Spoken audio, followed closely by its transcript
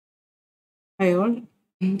Hi all.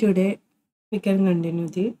 Today we can continue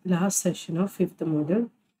the last session of fifth module,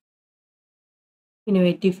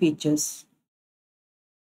 innovative features.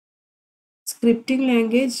 Scripting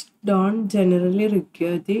language don't generally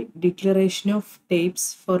require the declaration of types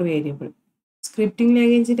for variable. Scripting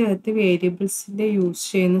ലാംഗ്വേജിനകത്ത് വേരിയബിൾസിൻ്റെ use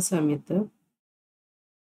ചെയ്യുന്ന സമയത്ത്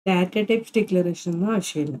data types declaration ഒന്നും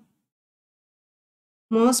ആവശ്യമില്ല.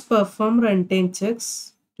 Most perform runtime checks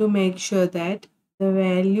to make sure that the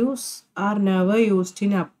values are never used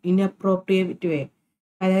in inappropriate way.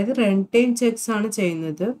 അതായത് run time checks ആണ്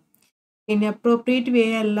ചെയ്യുന്നത്, inappropriate വേ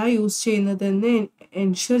അല്ല use ചെയ്യുന്നതെന്ന്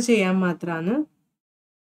ensure ചെയ്യാൻ മാത്രമാണ്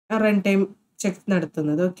റൺ ടൈം ചെക്ക്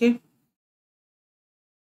നടത്തുന്നത്. Okay,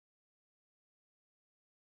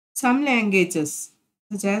 some languages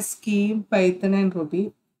such as Scheme, Python and Ruby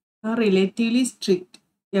are relatively strict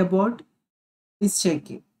about this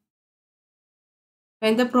checking.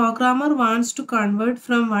 When the programmer wants to convert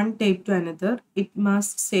from one type to another, it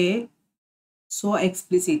must say so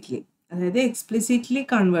explicitly. അതായത് explicitly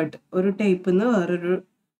convert, ഒരു ടൈപ്പിൽ നിന്ന് വേറൊരു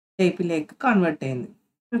ടൈപ്പിലേക്ക് convert ചെയ്യുന്നത്.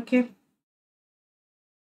 Okay,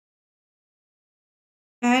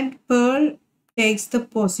 and pearl takes the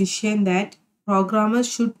position that programmer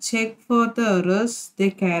should check for the errors they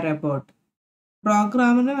care about.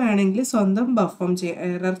 പ്രോഗ്രാമറിന് വേണമെങ്കിൽ സ്വന്തം perform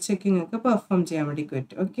error checking ഒക്കെ perform ചെയ്യാൻ വേണ്ടി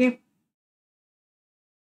പറ്റും. Okay,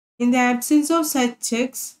 in the absence of such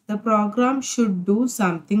checks, the program should do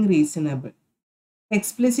something reasonable.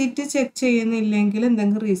 Explicit check ചെയ്യുന്നില്ലെങ്കിൽ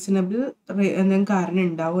എന്തെങ്കിലും reasonable എന്തെങ്കിലും കാരണം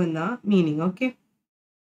ഉണ്ടാവും എന്ന meaning. Okay,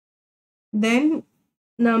 then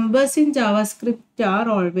numbers in JavaScript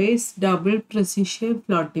are always double precision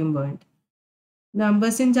floating point.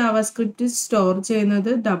 Numbers in JavaScript store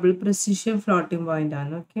ചെയ്യുന്നത് double precision floating point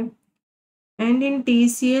ആണ്. Okay, and in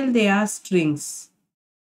TCL they are strings.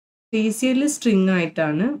 TCL string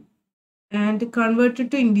ആയിട്ടാണ്, and converted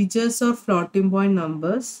to integers or floating point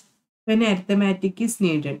numbers when arithmetic is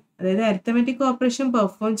needed. അതായത് arithmetic operation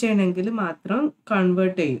perform ചെയ്യണമെങ്കിൽ മാത്രം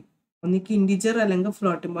convert ചെയ്യും, ഒന്നിക്ക് integer അല്ലെങ്കിൽ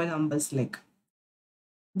floating point നമ്പേഴ്സിലേക്ക്.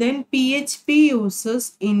 Then PHP uses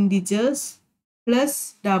integers plus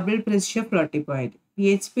double precision floating point.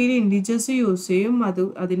 PHPയിൽ integers use ചെയ്യും,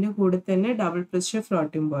 അതിൻ്റെ കൂടെ തന്നെ double precision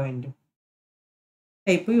floating point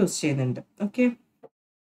type use ചെയ്യുന്നുണ്ട്. Okay,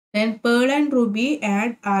 then Perl and Ruby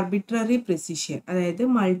add arbitrary precision, അതായത്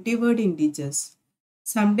multi-word integers,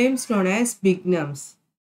 sometimes known as big nums.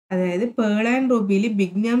 അതായത് Perl and Rubyയിൽ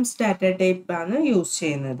big nums data type ആണ് use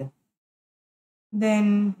ചെയ്യുന്നത്. then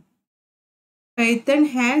Python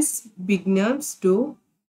has big nums too.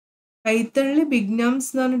 Pythonൽ big nums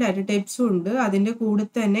എന്ന് പറഞ്ഞ data ടൈപ്സും ഉണ്ട്, അതിൻ്റെ കൂടെ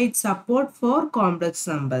തന്നെ it support for complex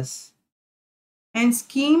numbers. And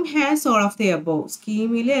scheme has all of the above.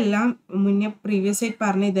 സ്കീമിൽ എല്ലാം മുന്നേ പ്രീവിയസ് ആയിട്ട്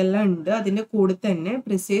പറഞ്ഞ ഇതെല്ലാം ഉണ്ട്, അതിൻ്റെ കൂടെ തന്നെ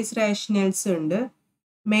പ്രിസൈസ് റാഷണൽസ് ഉണ്ട്,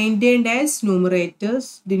 maintained as numerators,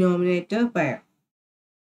 denominator, pair.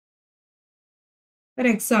 For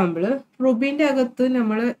example, റുബിൻ്റെ അകത്ത്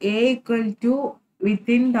നമ്മൾ A=,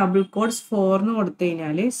 വിത്തിൻ ഡബിൾ കോഡ്സ് 4 എന്ന് കൊടുത്തു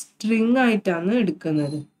കഴിഞ്ഞാൽ സ്ട്രിങ് ആയിട്ടാണ്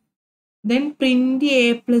എടുക്കുന്നത്. ദെൻ പ്രിന്റ്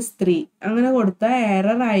A+3 അങ്ങനെ കൊടുത്താൽ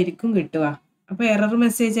എറർ ആയിരിക്കും കിട്ടുക. അപ്പോൾ എറർ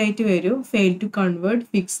മെസ്സേജ് ആയിട്ട് വരും, fail to convert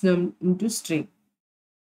fix in to string,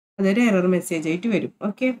 അതൊരു എറർ മെസ്സേജ് ആയിട്ട് വരും.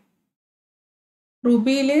 ഓക്കെ,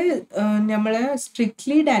 റുബിയിൽ നമ്മൾ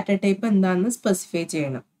സ്ട്രിക്ട്ലി ഡാറ്റ ടൈപ്പ് എന്താണെന്ന് സ്പെസിഫൈ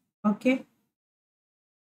ചെയ്യണം. ഓക്കെ,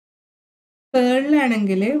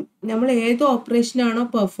 പേളിലാണെങ്കിൽ നമ്മൾ ഏത് ഓപ്പറേഷനാണോ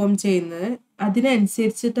പെർഫോം ചെയ്യുന്നത്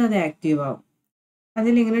അതിനനുസരിച്ചിട്ട് അത് ആക്റ്റീവ് ആവും.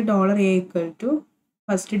 അതിലിങ്ങനെ $A=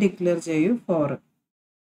 ഫസ്റ്റ് ഡിക്ലെയർ ചെയ്യും 4.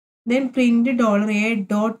 ദെൻ പ്രിന്റ്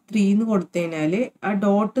 $A.3 എന്ന് കൊടുത്തു കഴിഞ്ഞാൽ ആ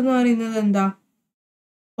ഡോട്ട് എന്ന് പറയുന്നത് എന്താ,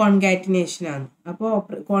 കോൺകാറ്റിനേഷൻ ആണ്. അപ്പോൾ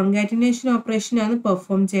കോൺകാറ്റിനേഷൻ ഓപ്പറേഷൻ ആണ്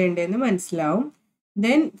പെർഫോം ചെയ്യേണ്ടതെന്ന് മനസ്സിലാവും.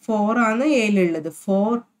 ദെൻ 4 ആണ് എയിലുള്ളത്,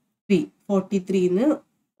 43 എന്ന്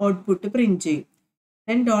ഔട്ട്പുട്ട് പ്രിന്റ് ചെയ്യും.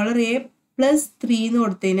 ദെൻ $A+3 എന്ന്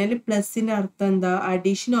കൊടുത്തു കഴിഞ്ഞാൽ പ്ലസിൻ്റെ അർത്ഥം എന്താ,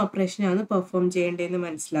 അഡീഷൻ ഓപ്പറേഷൻ ആണ് പെർഫോം ചെയ്യേണ്ടതെന്ന്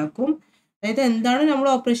മനസ്സിലാക്കും. അതായത് എന്താണ് നമ്മൾ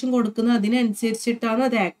ഓപ്പറേഷൻ കൊടുക്കുന്നത് അതിനനുസരിച്ചിട്ടാണ്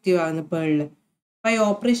അത് ആക്റ്റീവ് ആകുന്നത് പേളിൽ. അപ്പോൾ ഈ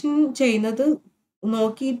ഓപ്പറേഷൻ ചെയ്യുന്നത്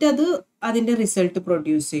നോക്കിയിട്ട് അത് അതിൻ്റെ റിസൾട്ട്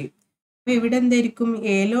പ്രൊഡ്യൂസ് ചെയ്യും. അപ്പോൾ ഇവിടെ എന്തായിരിക്കും,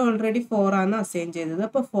 എയിൽ ഓൾറെഡി 4 ആണ് അസൈൻ ചെയ്തത്,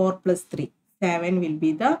 അപ്പോൾ 4+3 7 will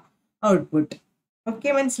be the output. Okay,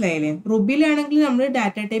 മനസ്സിലായില്ലേ? റുബിയിലാണെങ്കിൽ നമ്മൾ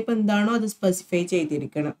ഡാറ്റ ടൈപ്പ് എന്താണോ അത് സ്പെസിഫൈ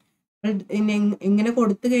ചെയ്തിരിക്കണം. ഇങ്ങനെ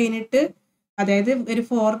കൊടുത്തു കഴിഞ്ഞിട്ട്, അതായത് ഒരു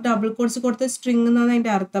 4 ഡബിൾ കോഡ്സ് കൊടുത്ത സ്ട്രിങ് എന്നാണ്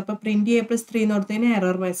അതിൻ്റെ അർത്ഥം. അപ്പോൾ പ്രിന്റ് A+3 എന്ന് കൊടുത്തതിന്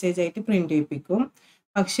എറർ മെസ്സേജ് ആയിട്ട് പ്രിന്റ് ചെയ്യിപ്പിക്കും.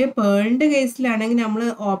 പക്ഷെ പേളിൻ്റെ കേസിലാണെങ്കിൽ നമ്മൾ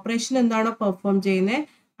ഓപ്പറേഷൻ എന്താണോ പെർഫോം ചെയ്യുന്നത്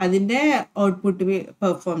അതിൻ്റെ ഔട്ട്പുട്ട്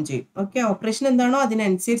പെർഫോം ചെയ്യും. ഓക്കെ, ഓപ്പറേഷൻ എന്താണോ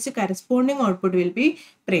അതിനനുസരിച്ച് corresponding output will be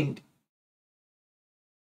print.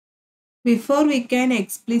 Before we can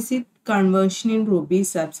explicit conversion in Ruby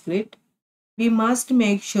subscript, we must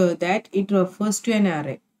make sure that it refers to an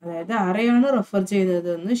array. അതായത് array ആണ് റെഫർ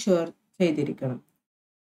ചെയ്യുന്നതെന്ന് sure ചെയ്തിരിക്കണം.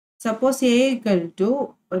 Suppose A equal to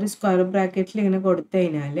ഒരു square ബ്രാക്കറ്റിൽ ഇങ്ങനെ കൊടുത്തു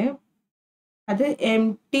കഴിഞ്ഞാൽ അത് എം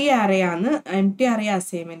ടി array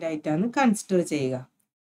അസൈൻമെന്റ് ആയിട്ടാണ് കൺസിഡർ ചെയ്യുക.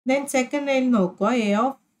 ദെൻ സെക്കൻഡ് ലൈൻ നോക്കുക, എ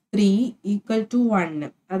ഓഫ് 3 ഈക്വൽ ടു 1.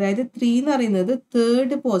 അതായത് 3 എന്ന് പറയുന്നത്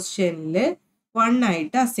തേർഡ് പൊസിഷനിൽ 1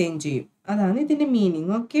 ആയിട്ട് അസൈൻ ചെയ്യും. അതാണ് ഇതിന്റെ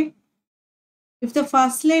meaning. Okay, if the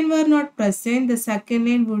first line were not present, the second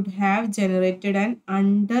line would have generated an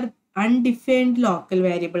undefined local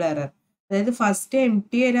variable error. അതായത് first M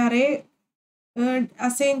T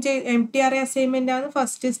array assignment ആണ്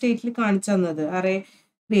ഫസ്റ്റ് സ്റ്റേറ്റിൽ കാണിച്ചു തന്നത്, അറേ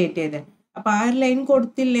ക്രിയേറ്റ് ചെയ്ത്. അപ്പൊ ആ ഒരു ലൈൻ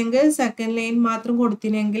കൊടുത്തില്ലെങ്കിൽ സെക്കൻഡ് ലൈൻ മാത്രം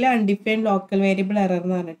കൊടുത്തില്ലെങ്കിൽ അൺഡിഫൈൻഡ് ലോക്കൽ വേരിയബിൾ എറർ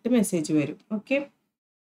എന്ന് പറഞ്ഞിട്ട് മെസ്സേജ് വരും. ഓക്കെ,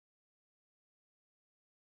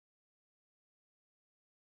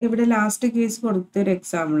 ഇവിടെ ലാസ്റ്റ് കേസ് കൊടുത്തൊരു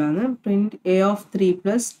എക്സാമ്പിൾ ആണ് print A of 3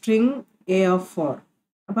 plus string A of 4.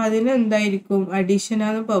 അപ്പൊ അതിന് എന്തായിരിക്കും, അഡീഷൻ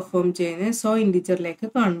ആണ് പെർഫോം ചെയ്യുന്നത്. സോ ഇൻഡിജറിലേക്ക്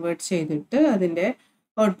കൺവേർട്ട് ചെയ്തിട്ട് അതിന്റെ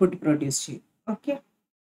ഔട്ട്പുട്ട് പ്രൊഡ്യൂസ് ചെയ്യും. Okay,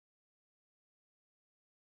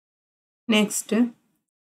 next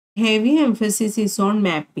heavy emphasis is on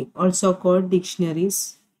mapping, also called dictionaries,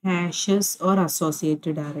 hashes or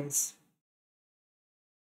associated arrays.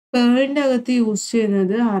 പേളിന്റെ അകത്ത് യൂസ്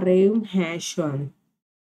ചെയ്യുന്നത് അറേയും ഹാഷും ആണ്.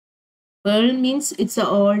 Perl means it's the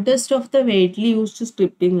oldest of the widely used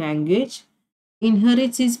scripting language,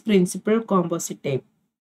 inherits its principal composite type,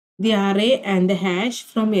 the array and the hash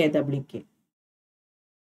from AWK.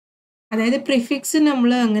 അതായത് prefix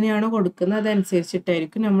നമ്മൾ എങ്ങനെയാണോ കൊടുക്കുന്നത്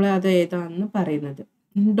അതനുസരിച്ചിട്ടായിരിക്കും നമ്മൾ അത് ഏതാണെന്ന് പറയുന്നത്.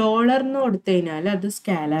 ഡോളർ എന്ന് കൊടുത്തു കഴിഞ്ഞാൽ അത്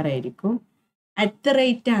സ്കാലർ ആയിരിക്കും. അറ്റ് ദ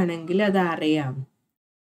റേറ്റ് ആണെങ്കിൽ അത് അറേയാണ്.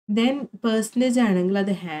 ദെൻ പെർസെൻറ്റേജ് ആണെങ്കിൽ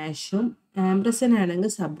അത് ഹാഷും, ആംപ്രസൻ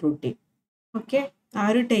ആണെങ്കിൽ സബ് റൂട്ടീൻ. ഓക്കെ, ആ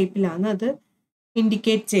ഒരു ടൈപ്പിലാണ് അത്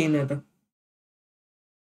ഇൻഡിക്കേറ്റ് ചെയ്യുന്നത്.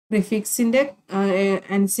 പ്രിഫിക്സിന്റെ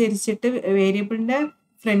അനുസരിച്ചിട്ട് വേരിയബിളിന്റെ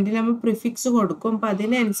ഫ്രണ്ടിൽ നമ്മൾ പ്രിഫിക്സ് കൊടുക്കും. അപ്പം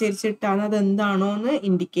അതിനനുസരിച്ചിട്ടാണ് അത് എന്താണോ എന്ന്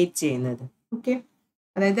ഇൻഡിക്കേറ്റ് ചെയ്യുന്നത്. ഓക്കെ,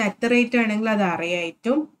 അതായത് അറ്റ് റേറ്റ് ആണെങ്കിൽ അത് അറേ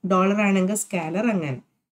ആയിട്ടും ഡോളർ ആണെങ്കിൽ സ്കാലർ, അങ്ങനെ.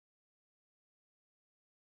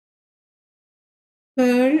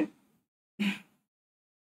 പേൾ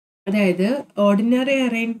അതായത് ഓർഡിനറി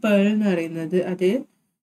അറേ ഇൻ പേൾ എന്ന് പറയുന്നത് അത്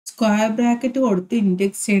സ്ക്വയർ ബ്രാക്കറ്റ് കൊടുത്ത്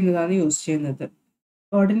ഇൻഡെക്സ് ചെയ്യുന്നതാണ് യൂസ് ചെയ്യുന്നത്.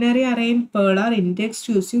 Ordinary array in pearl R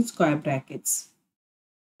indexed using square brackets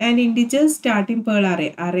and integers starting pearl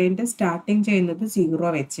അറേന്റെ starting ചെയ്യുന്നത് 0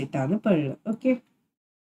 വെച്ചിട്ടാണ് പേൾ. ഓക്കെ,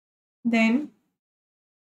 ദെൻ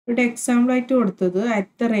ഇവിടെ എക്സാമ്പിൾ ആയിട്ട് കൊടുത്തത്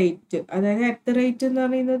അറ്റ് ദ റേറ്റ്. അതായത് അറ്റ് ദ റേറ്റ് എന്ന്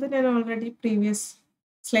പറയുന്നത് ഞാൻ ഓൾറെഡി പ്രീവിയസ്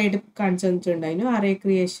സ്ലൈഡ് കാണിച്ചു തന്നിട്ടുണ്ടായിരുന്നു, അറേ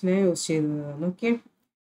ക്രിയേഷനെ യൂസ് ചെയ്യുന്നതാണ്. Okay,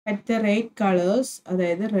 at the rate colours,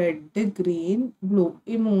 അതായത് റെഡ്, ഗ്രീൻ, ബ്ലൂ,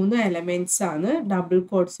 ഈ 3 എലമെന്റ്സ് ആണ് ഡബിൾ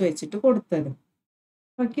കോട്ട്സ് വെച്ചിട്ട് കൊടുത്തത്.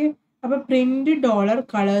 ഓക്കെ, അപ്പൊ പ്രിന്റ് ഡോളർ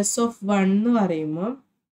കളേഴ്സ് ഓഫ് 1 എന്ന് പറയുമ്പോൾ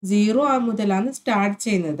 0 മുതലാണ് സ്റ്റാർട്ട്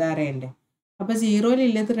ചെയ്യുന്നത് അറേന്റെ. അപ്പൊ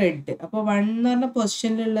 0-ലുള്ളത് റെഡ്, അപ്പൊ 1 എന്ന് പറഞ്ഞ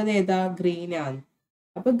പൊസിഷനിലുള്ളത് ഏതാ, ഗ്രീൻ ആണ്.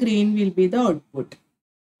 അപ്പൊ green will be the output.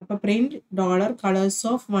 അപ്പൊ പ്രിന്റ് ഡോളർ കളേഴ്സ്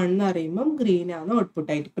ഓഫ് 1 എന്ന് പറയുമ്പോൾ ഗ്രീൻ ആണ് ഔട്ട്പുട്ട്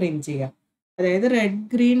ആയിട്ട് പ്രിന്റ് ചെയ്യുക. അതായത് റെഡ്,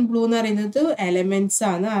 ഗ്രീൻ, ബ്ലൂ എന്ന് പറയുന്നത് എലമെന്റ്സ്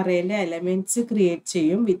ആണ്, അറേന്റെ എലമെന്റ്സ് ക്രിയേറ്റ്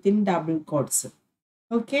ചെയ്യും within double quotes.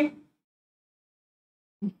 Okay,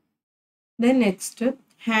 then next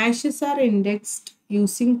ഹാഷസ് R indexed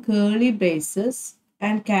using curly braces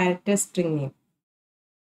and character string.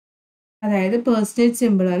 അതായത് പെർസെൻറ്റേജ്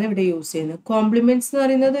സിമ്പിൾ ആണ് ഇവിടെ യൂസ് ചെയ്യുന്നത്. കോംപ്ലിമെന്റ്സ് എന്ന്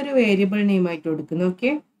പറയുന്നത് ഒരു വേരിയബിൾ നെയിം ആയിട്ട് കൊടുക്കുന്നു.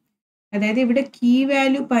 ഓക്കെ, അതായത് ഇവിടെ കീ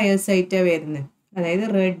വാല്യൂ പയേഴ്സ് ആയിട്ടാണ് വരുന്നത്. അതായത്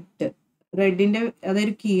റെഡിന്റെ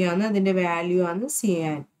അതൊരു കീ ആണ്, അതിന്റെ വാല്യൂ ആണ്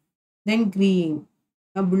സിയാൻ. ദെൻ ഗ്രീൻ,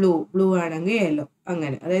 ബ്ലൂ ആണെങ്കിൽ യെല്ലോ,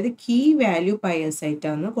 അങ്ങനെ. അതായത് കീ വാല്യൂ പയേഴ്സ്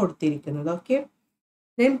ആയിട്ടാണ് കൊടുത്തിരിക്കുന്നത്. Okay,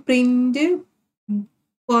 then print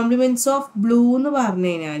compliments of blue എന്ന് പറഞ്ഞു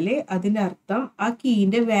കഴിഞ്ഞാല് അതിന്റെ അർത്ഥം ആ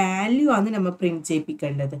കീന്റെ വാല്യൂ ആണ് നമ്മൾ പ്രിന്റ്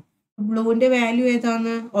ചെയ്യിപ്പിക്കേണ്ടത്. ബ്ലൂവിന്റെ വാല്യൂ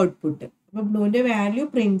ഏതാണ്, ഔട്ട്പുട്ട്. അപ്പൊ ബ്ലൂവിന്റെ വാല്യൂ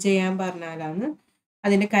പ്രിന്റ് ചെയ്യാൻ പറഞ്ഞാലാണ്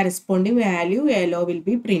അതിന്റെ corresponding value yellow will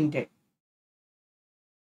be printed.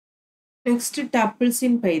 Next tuples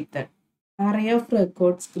in Python, array of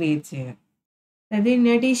records create ചെയ്യാം. അതായത് in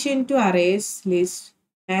addition to arrays, list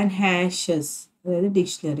and ഹാഷസ്, അതായത്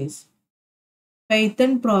dictionaries,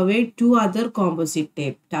 Python provide 2 other composite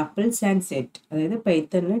type, tuples and set. അതായത്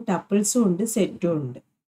പൈത്തണിൽ ടപ്പിൾസും ഉണ്ട്, സെറ്റും ഉണ്ട്.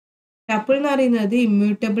 ടപ്പിൾ എന്ന് പറയുന്നത്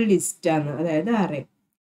ഇമ്മ്യൂട്ടബിൾ ലിസ്റ്റ് ആണ്, അതായത് array.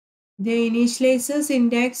 The initializer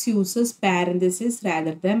syntax uses parenthesis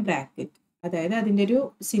rather than bracket. അതായത് അതിൻ്റെ ഒരു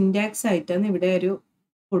സിൻടാക്സ് ആയിട്ടാണ് ഇവിടെ ഒരു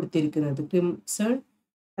കൊടുത്തിരിക്കുന്നത്. ക്രിംസൺ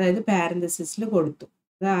അതായത് പാരന്തസിസിൽ കൊടുത്തു.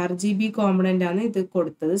 അത് RGB കോമ്പണന്റ് ആണ് ഇത്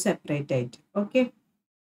കൊടുത്തത് സെപ്പറേറ്റ് ആയിട്ട്. Okay,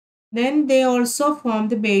 then they also form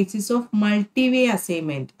the basis of മൾട്ടിവേ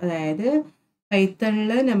assignment. അതായത്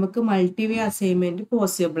പൈത്തണിൽ നമുക്ക് മൾട്ടിവേ അസൈൻമെന്റ്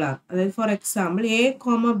പോസിബിൾ ആണ്. അതായത് for example A,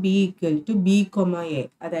 B, A,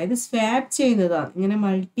 അതായത് സ്വാപ്പ് ചെയ്യുന്നതാണ്. ഇങ്ങനെ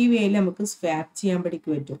മൾട്ടിവേയിൽ നമുക്ക് സ്വാപ്പ് ചെയ്യാൻ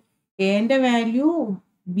പറ്റും. എന്റെ വാല്യൂ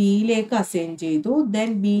ബിയിലേക്ക് അസൈൻ ചെയ്തു, ദെൻ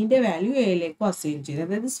ബിന്റെ വാല്യൂ എയിലേക്ക് അസൈൻ ചെയ്തു.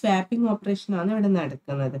 അതായത് സ്വാപ്പിംഗ് ഓപ്പറേഷൻ ആണ് ഇവിടെ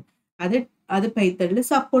നടക്കുന്നത്. അത് പൈത്തണിൽ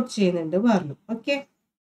സപ്പോർട്ട് ചെയ്യുന്നുണ്ട് പറഞ്ഞു. Okay,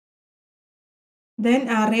 then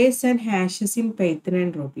arrays and ഹാഷസ് in Python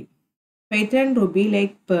and Ruby. Python and Ruby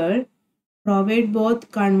like pearl provide both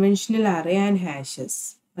conventional array and ഹാഷസ്.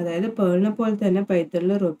 അതായത് പേളിനെ പോലെ തന്നെ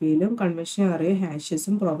പൈത്തണിലും റൂബിയിലും കൺവെൻഷണൽ അറേ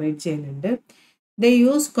ഹാഷസും പ്രൊവൈഡ് ചെയ്യുന്നുണ്ട്. ദേ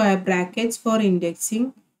use square brackets for indexing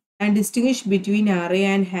and distinguish between array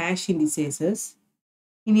and hash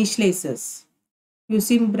initializers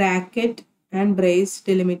using bracket and brace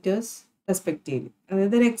delimiters respectively.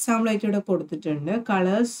 അതായത് ഒരു example ആയിട്ട് ഇവിടെ കൊടുത്തിട്ടുണ്ട്.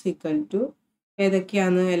 Colours equal to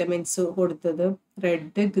ഏതൊക്കെയാണ് എലമെന്റ്സ് കൊടുത്തത്?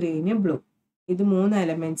 Red, green, blue. ഇത് 3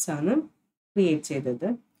 എലമെന്റ്സ് ആണ് ക്രിയേറ്റ് ചെയ്തത്.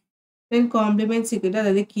 ദെൻ കോംപ്ലിമെന്റ്സ് ഈക്വൽ ടു,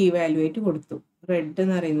 അതായത് കീ വാല്യൂ ആയിട്ട് കൊടുത്തു. റെഡ്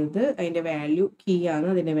എന്ന് പറയുന്നത് അതിന്റെ വാല്യൂ കീ ആണ്,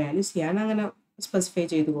 അതിന്റെ വാല്യൂ സി ആണ്, അങ്ങനെ സ്പെസിഫൈ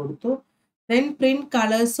ചെയ്ത് കൊടുത്തു. ദെൻ പ്രിന്റ്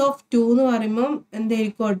കളേഴ്സ് ഓഫ് 2 എന്ന് പറയുമ്പോൾ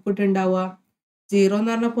എന്തായിരിക്കും ഔട്ട്പുട്ട് ഉണ്ടാവുക? 0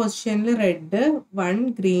 എന്ന് പറഞ്ഞ പൊസിഷനിൽ റെഡ്, 1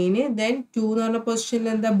 ഗ്രീന്, ദെൻ 2 എന്ന് പറഞ്ഞ പൊസിഷനിൽ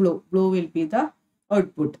എന്താ? Blue will be the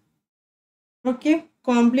output. Okay,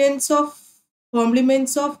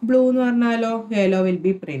 compliments of blue എന്ന് പറഞ്ഞാലോ yellow will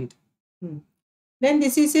be print. Then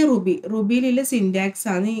this is A Ruby. റൂബിയിലുള്ള syntax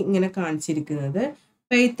ആണ് ഇങ്ങനെ കാണിച്ചിരിക്കുന്നത്.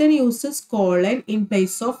 Python uses colon in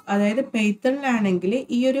place of, അതായത് പൈത്തണിലാണെങ്കിൽ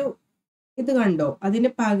ഈ ഒരു ഇത് കണ്ടോ, അതിന്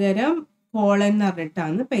പകരം കോളൻ എന്ന്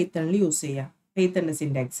പറഞ്ഞിട്ടാണ് പൈത്തണിൽ യൂസ് ചെയ്യുക. പൈത്തണിന്റെ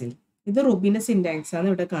സിൻടാക്സിൽ ഇത് റൂബിന്റെ സിൻടാക്സ് ആണ്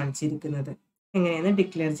ഇവിടെ കാണിച്ചിരിക്കുന്നത്, എങ്ങനെയാണ്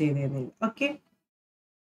ഡിക്ലെയർ ചെയ്തതെന്നില്ല. ഓക്കെ,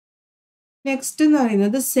 നെക്സ്റ്റ് എന്ന്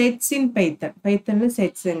പറയുന്നത് സെറ്റ്സ് ഇൻ പൈത്തൺ. പൈത്തണിൽ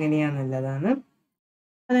സെറ്റ്സ് എങ്ങനെയാണെന്നുള്ളതാണ്.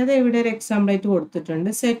 അതായത് ഇവിടെ ഒരു എക്സാമ്പിൾ ആയിട്ട്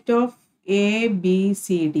കൊടുത്തിട്ടുണ്ട്. സെറ്റ് ഓഫ്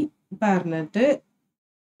ABCD പറഞ്ഞിട്ട്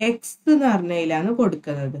എക്സ് എന്ന് പറഞ്ഞതിലാണ്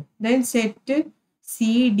കൊടുക്കുന്നത്. ദെൻ സെറ്റ്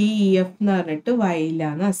CDEF എന്ന് പറഞ്ഞിട്ട്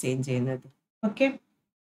വൈയിലാണ് അസൈൻ ചെയ്യുന്നത്. Okay,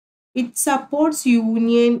 it supports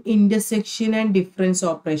union, intersection and difference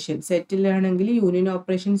operation. സെറ്റിലാണെങ്കിൽ union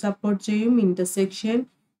operation support ചെയ്യും, ഇന്റർസെക്ഷൻ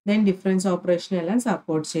ദെൻ ഡിഫറൻസ് ഓപ്പറേഷൻ എല്ലാം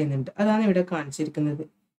സപ്പോർട്ട് ചെയ്യുന്നുണ്ട്. അതാണ് ഇവിടെ കാണിച്ചിരിക്കുന്നത്.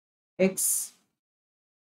 എക്സ്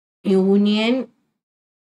യൂണിയൻ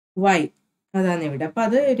വൈ അതാണ് ഇവിടെ. അപ്പൊ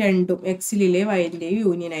അത് രണ്ടും എക്സിലെ വൈൻ്റെയും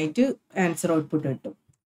യൂണിയൻ ആയിട്ട് ആൻസർ ഔട്ട്പുട്ട് കിട്ടും.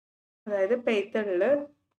 അതായത് പൈത്തണിൽ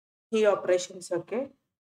ഈ ഓപ്പറേഷൻസ് ഒക്കെ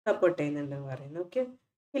സപ്പോർട്ട് ചെയ്യുന്നുണ്ടെന്ന് പറയുന്നു. ഓക്കെ,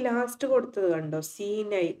 ഈ ലാസ്റ്റ് കൊടുത്തത് കണ്ടോ,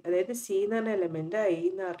 C9, അതായത് സി എന്ന് പറഞ്ഞ എലമെന്റ് ഐ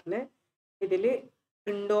എന്ന് പറഞ്ഞ ഇതിൽ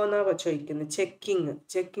ഉണ്ടോന്നാ ചോദിക്കുന്നത്.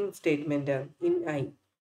 ചെക്കിങ് സ്റ്റേറ്റ്മെന്റ് ആണ് ഇൻ ഐ.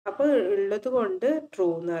 അപ്പൊ ഉള്ളത് കൊണ്ട് ട്രൂ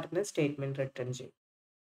എന്ന് പറഞ്ഞ സ്റ്റേറ്റ്മെന്റ് റിട്ടേൺ ചെയ്യും.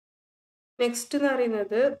 നെക്സ്റ്റ് എന്ന്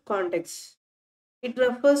പറയുന്നത് context. It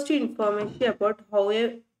refers to information about how A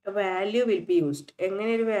value will be used.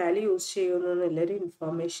 എങ്ങനെ ഒരു വാല്യൂ യൂസ് ചെയ്യുന്നൊരു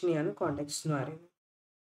ഇൻഫോർമേഷനെയാണ് കോണ്ടെക്സ്റ്റ് എന്ന് പറയുന്നത്.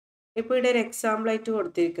 ഇപ്പോൾ ഇവിടെ ഒരു എക്സാമ്പിൾ ആയിട്ട്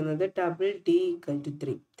കൊടുത്തിരിക്കുന്നത് D =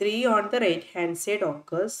 3. 3 on the right hand side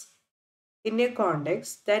occurs in a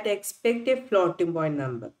context that expect a floating point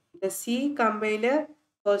number. The C compiler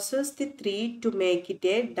uses the 3 to make it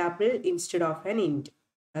a double instead of an int.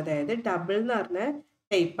 അതായത് double എന്ന് പറഞ്ഞ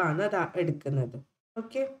type ആണ് അത് എടുക്കുന്നത്.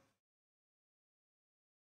 Okay,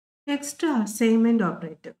 next assignment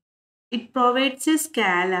operator. It provides a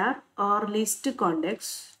scalar or list context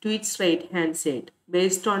to its right hand side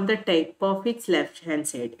based on the type of its left hand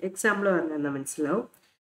side. Example പറഞ്ഞാൽ മനസ്സിലാവും.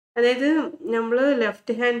 അതായത് നമ്മൾ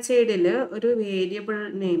ലെഫ്റ്റ് ഹാൻഡ് സൈഡിൽ ഒരു വേരിയബിൾ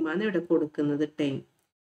നെയിമാണ് ഇവിടെ കൊടുക്കുന്നത്, ടൈം.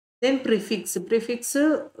 ദെൻ പ്രിഫിക്സ് $,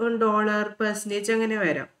 അങ്ങനെ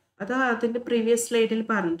വരാം. അത് അതിൻ്റെ പ്രീവിയസ് സ്ലൈഡിൽ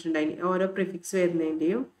പറഞ്ഞിട്ടുണ്ടായി. ഓരോ പ്രിഫിക്സ്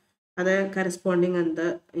വരുന്നതിൻ്റെയും അത് കറസ്പോണ്ടിങ് എന്താ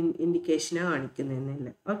ഇൻഡിക്കേഷനാണ് കാണിക്കുന്നതെന്നില്ല.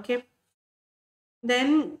 Okay, then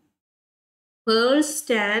pearl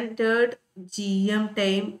standard GM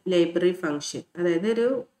time library function. അതായത് ഒരു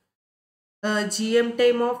GM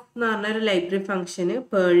ടൈം ഓഫ് എന്ന് പറഞ്ഞൊരു ലൈബ്രറി ഫംഗ്ഷന്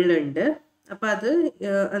പേളിലുണ്ട്. അപ്പം അത്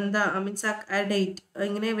എന്താ മീൻസ് ആ ഡേറ്റ്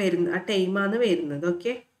ഇങ്ങനെ വരുന്നത്, ആ ടൈമാണ് വരുന്നത്.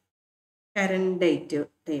 Okay, current date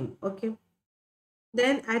time. Okay,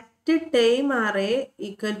 then at time array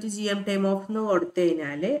equal to GM time of എന്ന് കൊടുത്തു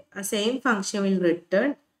കഴിഞ്ഞാൽ ആ സെയിം ഫംഗ്ഷൻ വിൽ റിട്ടേൺ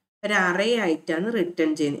ഒരു അറേ ആയിട്ടാണ് റിട്ടേൺ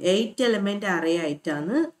ചെയ്യുന്നത്. 8 എലമെന്റ് അറേ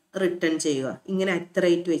ആയിട്ടാണ് റിട്ടേൺ ചെയ്യുക. ഇങ്ങനെ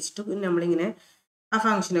അത്രേറ്റ് വെച്ചിട്ട് നമ്മളിങ്ങനെ ആ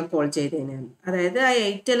ഫംഗ്ഷനെ കോൾ ചെയ്ത് കഴിഞ്ഞാൽ, അതായത് ആ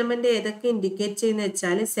 8 എലമെന്റ് ഏതൊക്കെ ഇൻഡിക്കേറ്റ് ചെയ്യുന്ന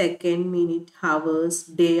വെച്ചാൽ second, minute, hours,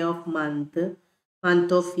 day of month,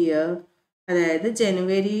 month of year. അതായത്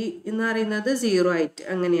ജനുവരി എന്ന് പറയുന്നത് 0 ആയിട്ട്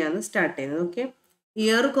അങ്ങനെയാണ് സ്റ്റാർട്ട് ചെയ്യുന്നത്. ഓക്കെ,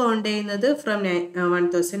 ഇയർ കൗണ്ട് ചെയ്യുന്നത് ഫ്രം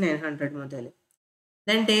 1900 മുതൽ.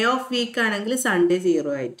 ദെൻ ഡേ ഓഫ് വീക്ക് ആണെങ്കിൽ സൺഡേ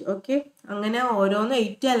 0 ആയിട്ട്. ഓക്കെ, അങ്ങനെ ഓരോന്ന്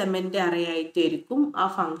 8 എലമെന്റ് അറേ ആയിട്ടായിരിക്കും ആ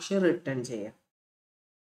ഫംഗ്ഷൻ റിട്ടേൺ ചെയ്യുക.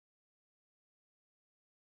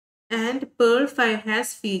 And Perl 5 has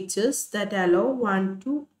features that allow one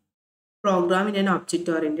to program in an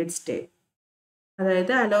object-oriented style.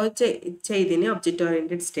 അതായത് allow ചെയ്തതിന്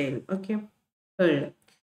object-oriented style. Okay, Perl.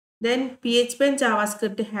 Then PHP and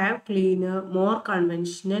JavaScript have cleaner, more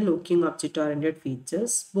conventional looking object-oriented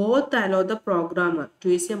features. Both allow the programmer to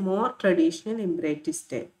use a more traditional imperative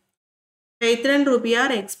style. Python and Ruby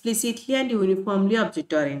are explicitly and uniformly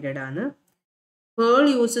object-oriented. Perl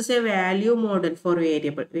uses a value model for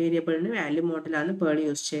variable. Variable value model ആണ് Perl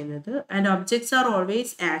use ചെയ്യുന്നത്. And objects are always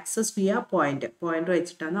accessed via pointer. Pointer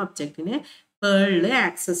വെച്ചിട്ടാണ് objectനെ Perl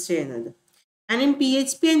access ചെയ്യുന്നത്. And in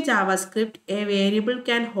PHP and JavaScript, a variable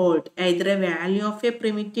can hold either a value of a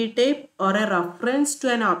primitive type or a reference to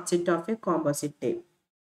an object of a composite type.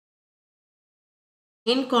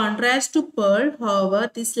 In contrast to Perl, however,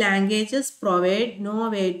 these languages provide no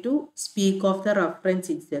way to speak of the reference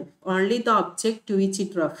itself, only the object to which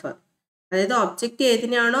it refers. അതായത് object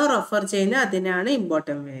ഏതിനാണോ refer ചെയ്യുന്നത് അതിനാണ്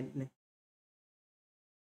important വരുന്നത്.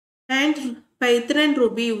 And Python and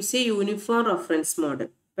Ruby use A uniform reference model.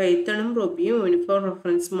 പൈത്തണും റുബിയും uniform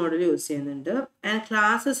reference model use ചെയ്യുന്നുണ്ട്. And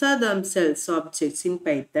classes R themselves objects in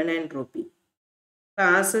Python and Ruby.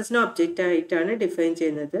 ക്ലാസസിനെ object ആയിട്ടാണ് define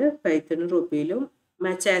ചെയ്യുന്നത് പൈത്തണും റുബിയിലും,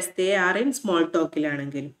 much as they are in small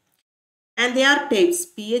talkിലാണെങ്കിലും. And they are types.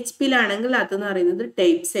 PHPയിലാണെങ്കിൽ അതെന്ന് പറയുന്നത്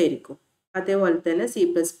types ആയിരിക്കും. അതേപോലെ തന്നെ C++,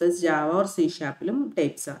 Java or C#ലും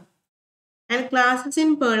types ആണ്. And classes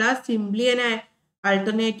in Perl are simply an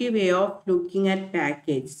alternative way of looking at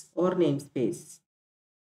packages or namespace.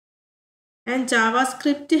 And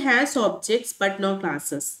JavaScript has objects but no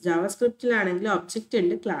classes. JavaScriptലാണെങ്കിൽ object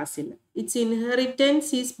ഉണ്ട്, class ഇല്ല. Its inheritance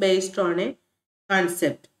is based on a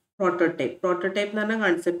concept. Prototype. Prototype എന്ന് പറഞ്ഞ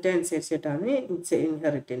concept അനുസരിച്ചിട്ടാണ്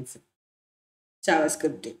inheritance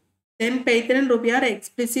JavaScript. Then Python and Ruby are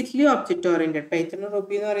explicitly object oriented. Python and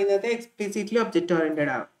Ruby എന്ന് പറയുന്നത് explicitly object oriented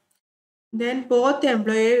ആണ്. Then both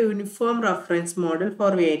employ a uniform reference model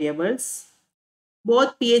for variables.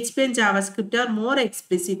 Both PHP and JavaScript are more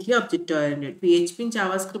explicitly object oriented. PHP and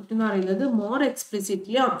JavaScript എന്ന് പറയുന്നത് more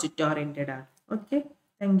explicitly object oriented ആണ്. Okay,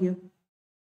 thank you.